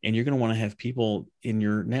 and you're going to want to have people in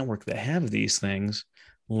your network that have these things,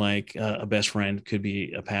 like a best friend, could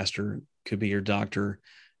be a pastor, could be your doctor,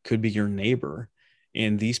 could be your neighbor.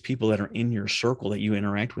 And these people that are in your circle that you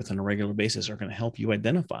interact with on a regular basis are going to help you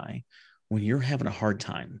identify when you're having a hard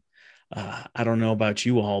time. I don't know about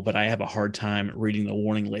you all, but I have a hard time reading the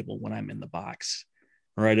warning label when I'm in the box.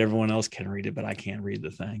 All right, everyone else can read it, but I can't read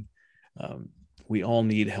the thing. We all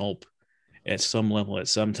need help at some level at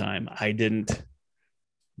some time. I didn't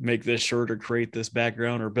make this shirt or create this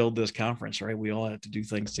background or build this conference, right? We all have to do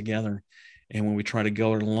things together. And when we try to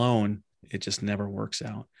go it alone, it just never works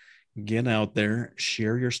out. Get out there,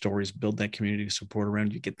 share your stories, build that community support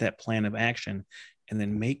around you, get that plan of action, and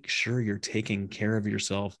then make sure you're taking care of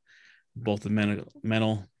yourself, both the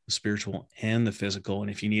mental, spiritual, and the physical.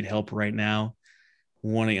 And if you need help right now,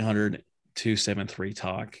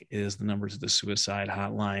 1-800-273-TALK is the number to the suicide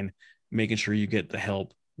hotline, making sure you get the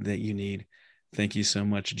help that you need. Thank you so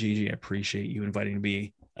much, Gigi. I appreciate you inviting me to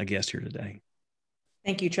be a guest here today.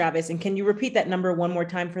 Thank you, Travis. And can you repeat that number one more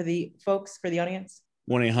time for the folks, for the audience?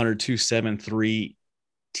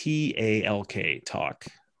 1-800-273-TALK, TALK,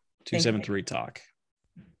 273-TALK.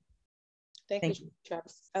 Thank you,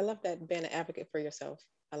 Travis. I love that, being an advocate for yourself.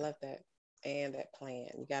 I love that. And that plan,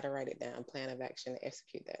 you got to write it down, plan of action, and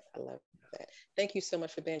execute that. I love that. Thank you so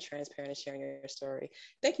much for being transparent and sharing your story.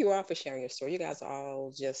 Thank you all for sharing your story. You guys are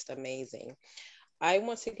all just amazing. I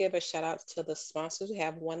want to give a shout out to the sponsors. We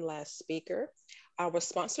have one last speaker. Our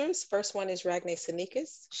sponsors, first one is Ragne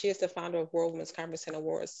Sanikas. She is the founder of World Women's Conference and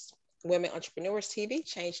Awards, Women Entrepreneurs TV,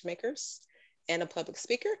 Change Makers, and a public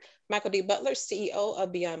speaker. Michael D. Butler, CEO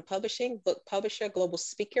of Beyond Publishing, book publisher, global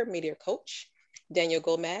speaker, media coach. Daniel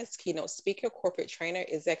Gomez, keynote speaker, corporate trainer,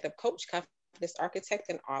 executive coach, confidence architect,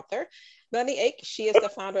 and author. Melanie Ake, she is the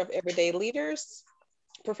founder of Everyday Leaders,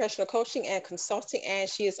 professional coaching and consulting, and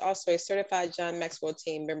she is also a certified John Maxwell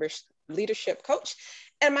team member leadership coach.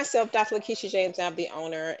 And myself, Dr. Lakeisha James, I'm the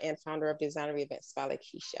owner and founder of Designer Events by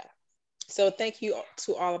Lakeisha. So thank you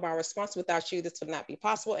to all of our sponsors. Without you, this would not be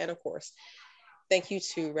possible. And of course, thank you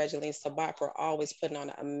to Regeline Sabat for always putting on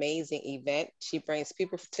an amazing event. She brings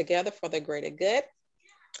people together for the greater good.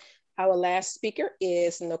 Our last speaker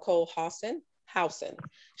is Nicole Housen.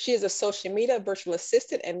 She is a social media virtual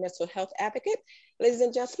assistant and mental health advocate. Ladies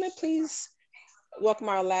and gentlemen, please welcome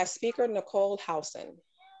our last speaker, Nicole Housen.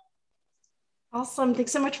 Awesome.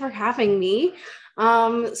 Thanks so much for having me.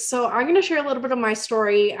 So I'm going to share a little bit of my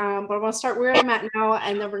story, but I want to start where I'm at now,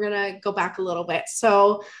 and then we're going to go back a little bit.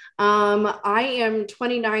 So I am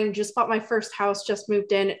 29, just bought my first house, just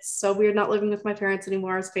moved in. It's so weird not living with my parents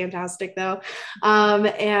anymore. It's fantastic though.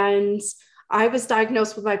 And I was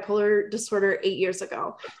diagnosed with bipolar disorder 8 years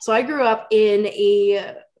ago. So I grew up in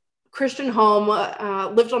a Christian home,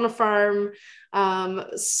 lived on a farm,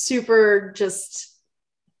 super just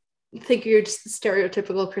think you're just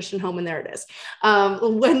stereotypical Christian home, and there it is.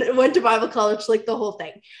 Went to Bible college, like the whole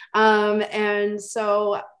thing. And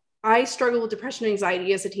so I struggled with depression and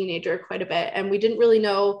anxiety as a teenager quite a bit, and we didn't really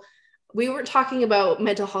know we weren't talking about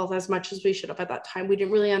mental health as much as we should have at that time. We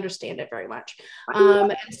didn't really understand it very much.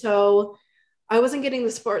 And so I wasn't getting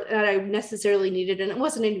the support that I necessarily needed. And it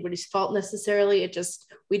wasn't anybody's fault necessarily. It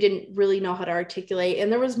just, we didn't really know how to articulate.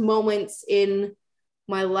 And there was moments in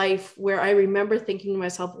my life where I remember thinking to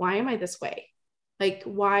myself, why am I this way? Like,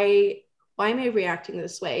 why am I reacting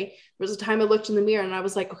this way? There was a time I looked in the mirror and I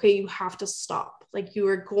was like, okay, you have to stop. Like, you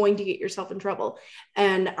are going to get yourself in trouble.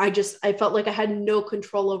 And I felt like I had no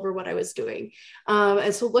control over what I was doing.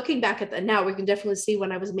 And so looking back at that now, we can definitely see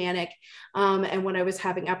when I was manic and when I was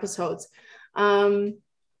having episodes.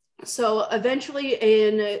 So eventually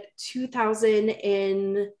in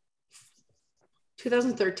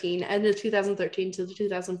 2013, end of 2013 to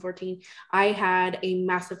 2014, I had a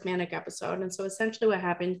massive manic episode. And so essentially what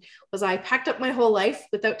happened was I packed up my whole life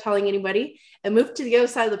without telling anybody and moved to the other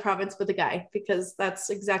side of the province with a guy, because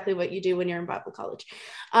that's exactly what you do when you're in Bible college.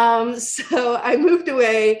 So I moved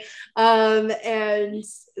away and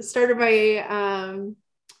started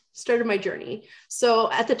my journey.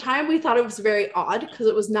 So at the time we thought it was very odd because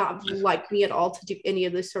it was not like me at all to do any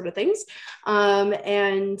of these sort of things.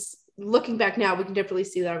 And looking back now, we can definitely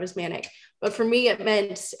see that I was manic. But for me, it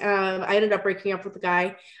meant I ended up breaking up with the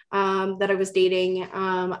guy that I was dating.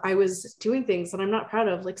 I was doing things that I'm not proud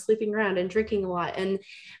of, like sleeping around and drinking a lot and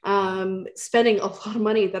spending a lot of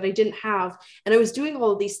money that I didn't have. And I was doing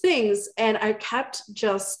all of these things. And I kept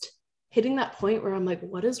just hitting that point where I'm like,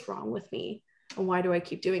 what is wrong with me? And why do I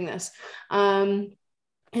keep doing this?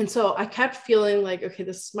 And so I kept feeling like, okay,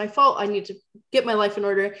 this is my fault. I need to get my life in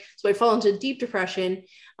order. So I fell into deep depression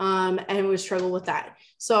and would struggle with that.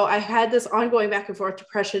 So I had this ongoing back and forth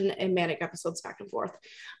depression and manic episodes back and forth.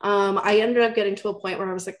 I ended up getting to a point where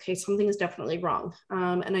I was like, okay, something is definitely wrong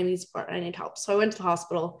and I need support. I need help. So I went to the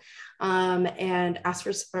hospital and asked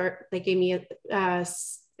for support. They gave me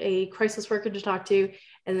a crisis worker to talk to,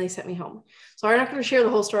 and they sent me home. So I'm not going to share the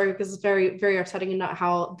whole story because it's very, very upsetting and not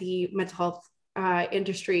how the mental health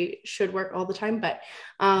industry should work all the time. But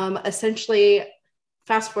essentially,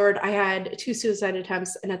 fast forward, I had 2 suicide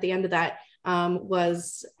attempts, and at the end of that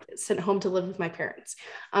was sent home to live with my parents.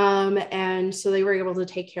 And so they were able to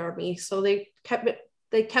take care of me. So they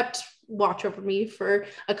kept watch over me for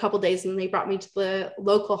a couple of days, and they brought me to the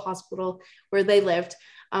local hospital where they lived.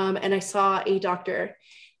 And I saw a doctor.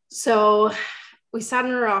 So we sat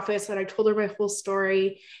in her office and I told her my whole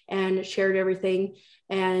story and shared everything.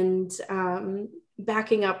 And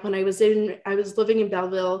backing up, when I was living in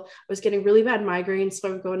Belleville, I was getting really bad migraines. So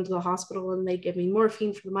I would go into the hospital and they'd give me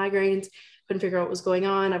morphine for the migraines. Couldn't figure out what was going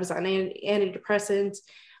on. I was on antidepressants,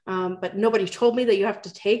 but nobody told me that you have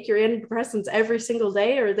to take your antidepressants every single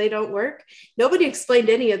day or they don't work. Nobody explained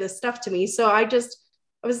any of this stuff to me. So I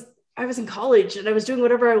was in college and I was doing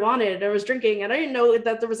whatever I wanted. I was drinking and I didn't know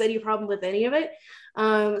that there was any problem with any of it.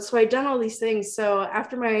 So I'd done all these things. So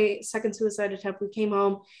after my second suicide attempt, we came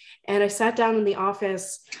home and I sat down in the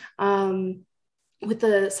office with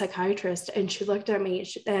the psychiatrist, and she looked at me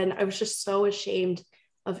and I was just so ashamed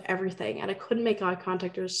of everything. And I couldn't make eye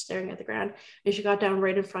contact. I was staring at the ground, and she got down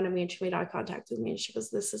right in front of me and she made eye contact with me. And she goes,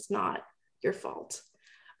 "This is not your fault."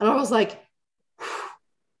 And I was like,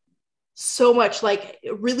 so much like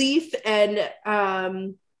relief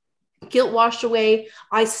and guilt washed away.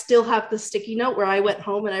 I still have the sticky note where I went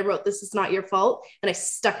home and I wrote, "This is not your fault." And I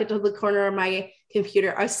stuck it to the corner of my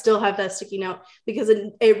computer. I still have that sticky note because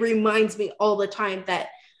it reminds me all the time that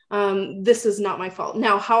this is not my fault.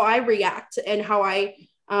 Now, how I react and how I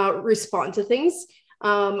respond to things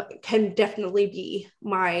can definitely be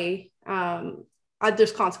my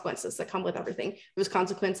there's consequences that come with everything. There's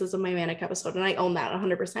consequences of my manic episode, and I own that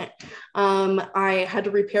 100%. I had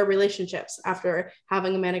to repair relationships after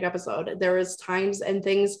having a manic episode. There was times and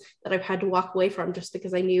things that I've had to walk away from just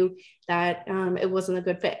because I knew that it wasn't a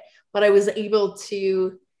good fit. But I was able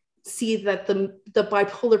to see that the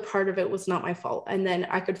bipolar part of it was not my fault. And then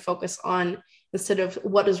I could focus on, instead of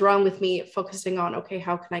what is wrong with me, focusing on, okay,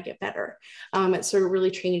 how can I get better? It sort of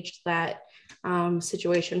really changed that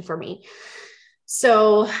situation for me.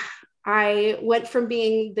 So I went from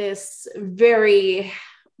being this very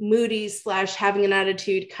moody / having an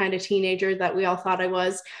attitude kind of teenager that we all thought I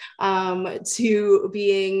was, to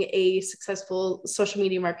being a successful social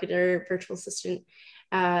media marketer, virtual assistant.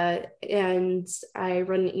 And I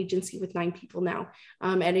run an agency with 9 people now.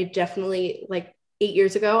 And it definitely, like 8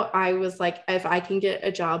 years ago, I was like, if I can get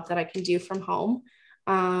a job that I can do from home,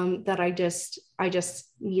 that I just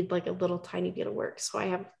need like a little tiny bit of work. So I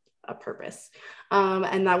have a purpose.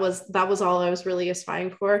 And that was all I was really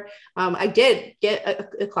aspiring for. I did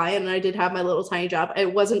get a client and I did have my little tiny job.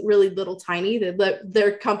 It wasn't really little tiny.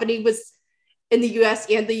 Their company was in the US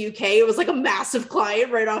and the UK. It was like a massive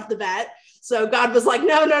client right off the bat. So God was like,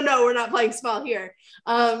 no, we're not playing small here.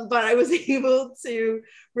 But I was able to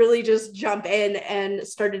really just jump in and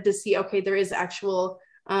started to see, okay, there's actual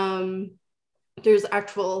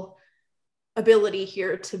ability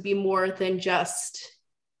here to be more than just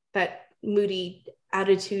that moody,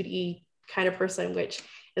 attitude-y kind of person, which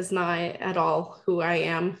is not at all who I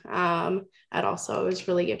am at all. So it was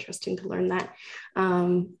really interesting to learn that.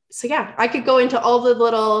 So yeah, I could go into all the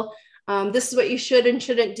little, this is what you should and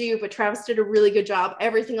shouldn't do, but Travis did a really good job.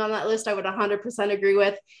 Everything on that list, I would 100% agree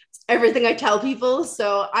with. It's everything I tell people.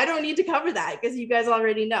 So I don't need to cover that because you guys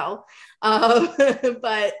already know.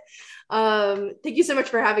 But thank you so much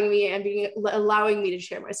for having me and allowing me to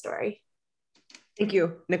share my story. Thank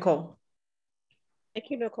you, Nicole. Thank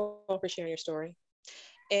you, Nicole, for sharing your story.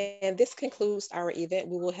 And this concludes our event.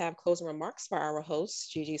 We will have closing remarks by our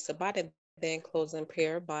host, Gigi Sabat, and then closing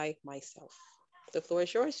prayer by myself. The floor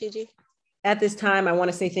is yours, Gigi. At this time, I want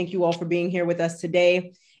to say thank you all for being here with us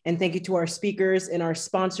today. And thank you to our speakers and our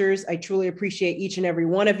sponsors. I truly appreciate each and every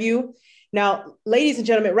one of you. Now, ladies and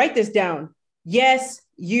gentlemen, write this down. Yes,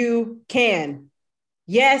 you can.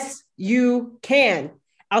 Yes, you can.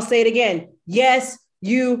 I'll say it again. Yes,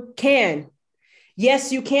 you can.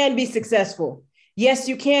 Yes, you can be successful. Yes,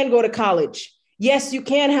 you can go to college. Yes, you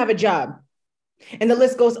can have a job. And the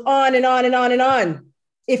list goes on and on and on and on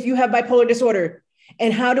if you have bipolar disorder.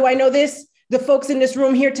 And how do I know this? The folks in this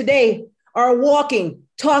room here today are a walking,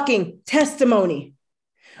 talking testimony.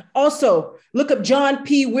 Also, look up John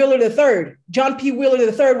P. Wheeler III. John P. Wheeler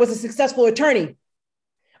III was a successful attorney.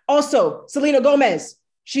 Also, Selena Gomez.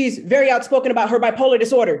 She's very outspoken about her bipolar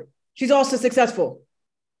disorder. She's also successful.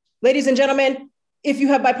 Ladies and gentlemen, if you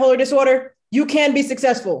have bipolar disorder, you can be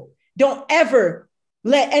successful. Don't ever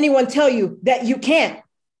let anyone tell you that you can't.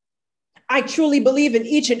 I truly believe in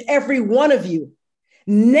each and every one of you.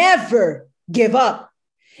 Never give up.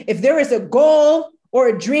 If there is a goal or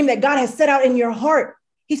a dream that God has set out in your heart,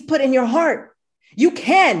 He's put in your heart, you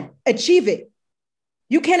can achieve it.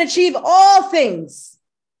 You can achieve all things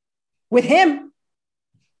with Him.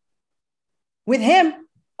 With Him,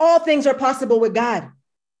 all things are possible with God.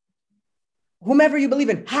 Whomever you believe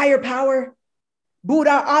in, higher power,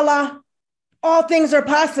 Buddha, Allah, all things are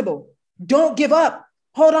possible. Don't give up.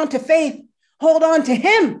 Hold on to faith. Hold on to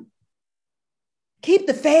Him. Keep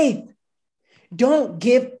the faith. Don't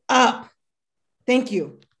give up. Thank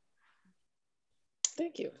you.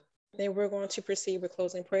 Thank you. Then we're going to proceed with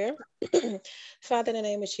closing prayer. Father, in the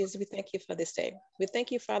name of Jesus, we thank you for this day. We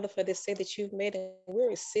thank you, Father, for this day that you've made, and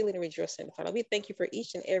we're exceedingly rejoicing, Father. We thank you for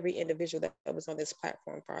each and every individual that was on this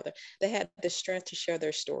platform, Father. They had the strength to share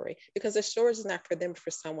their story, because their story is not for them, but for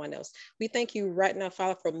someone else. We thank you right now,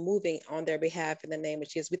 Father, for moving on their behalf in the name of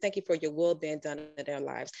Jesus. We thank you for your will being done in their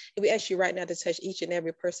lives. And we ask you right now to touch each and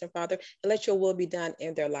every person, Father, and let your will be done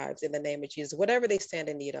in their lives in the name of Jesus. Whatever they stand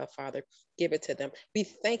in need of, Father, give it to them. We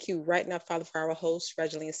thank you right now, Father, for our host,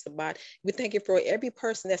 Regeline Sabat. We thank you for every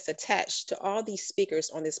person that's attached to all these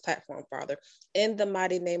speakers on this platform, Father. In the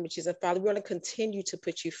mighty name of Jesus, Father, we're going to continue to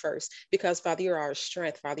put you first because, Father, you're our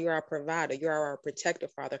strength, Father. You're our provider. You're our protector,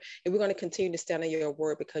 Father. And we're going to continue to stand on your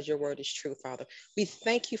word because your word is true, Father. We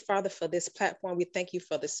thank you, Father, for this platform. We thank you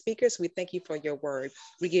for the speakers. We thank you for your word.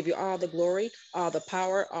 We give you all the glory, all the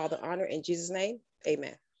power, all the honor. In Jesus' name,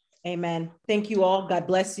 amen. Amen. Thank you all. God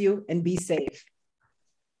bless you and be safe.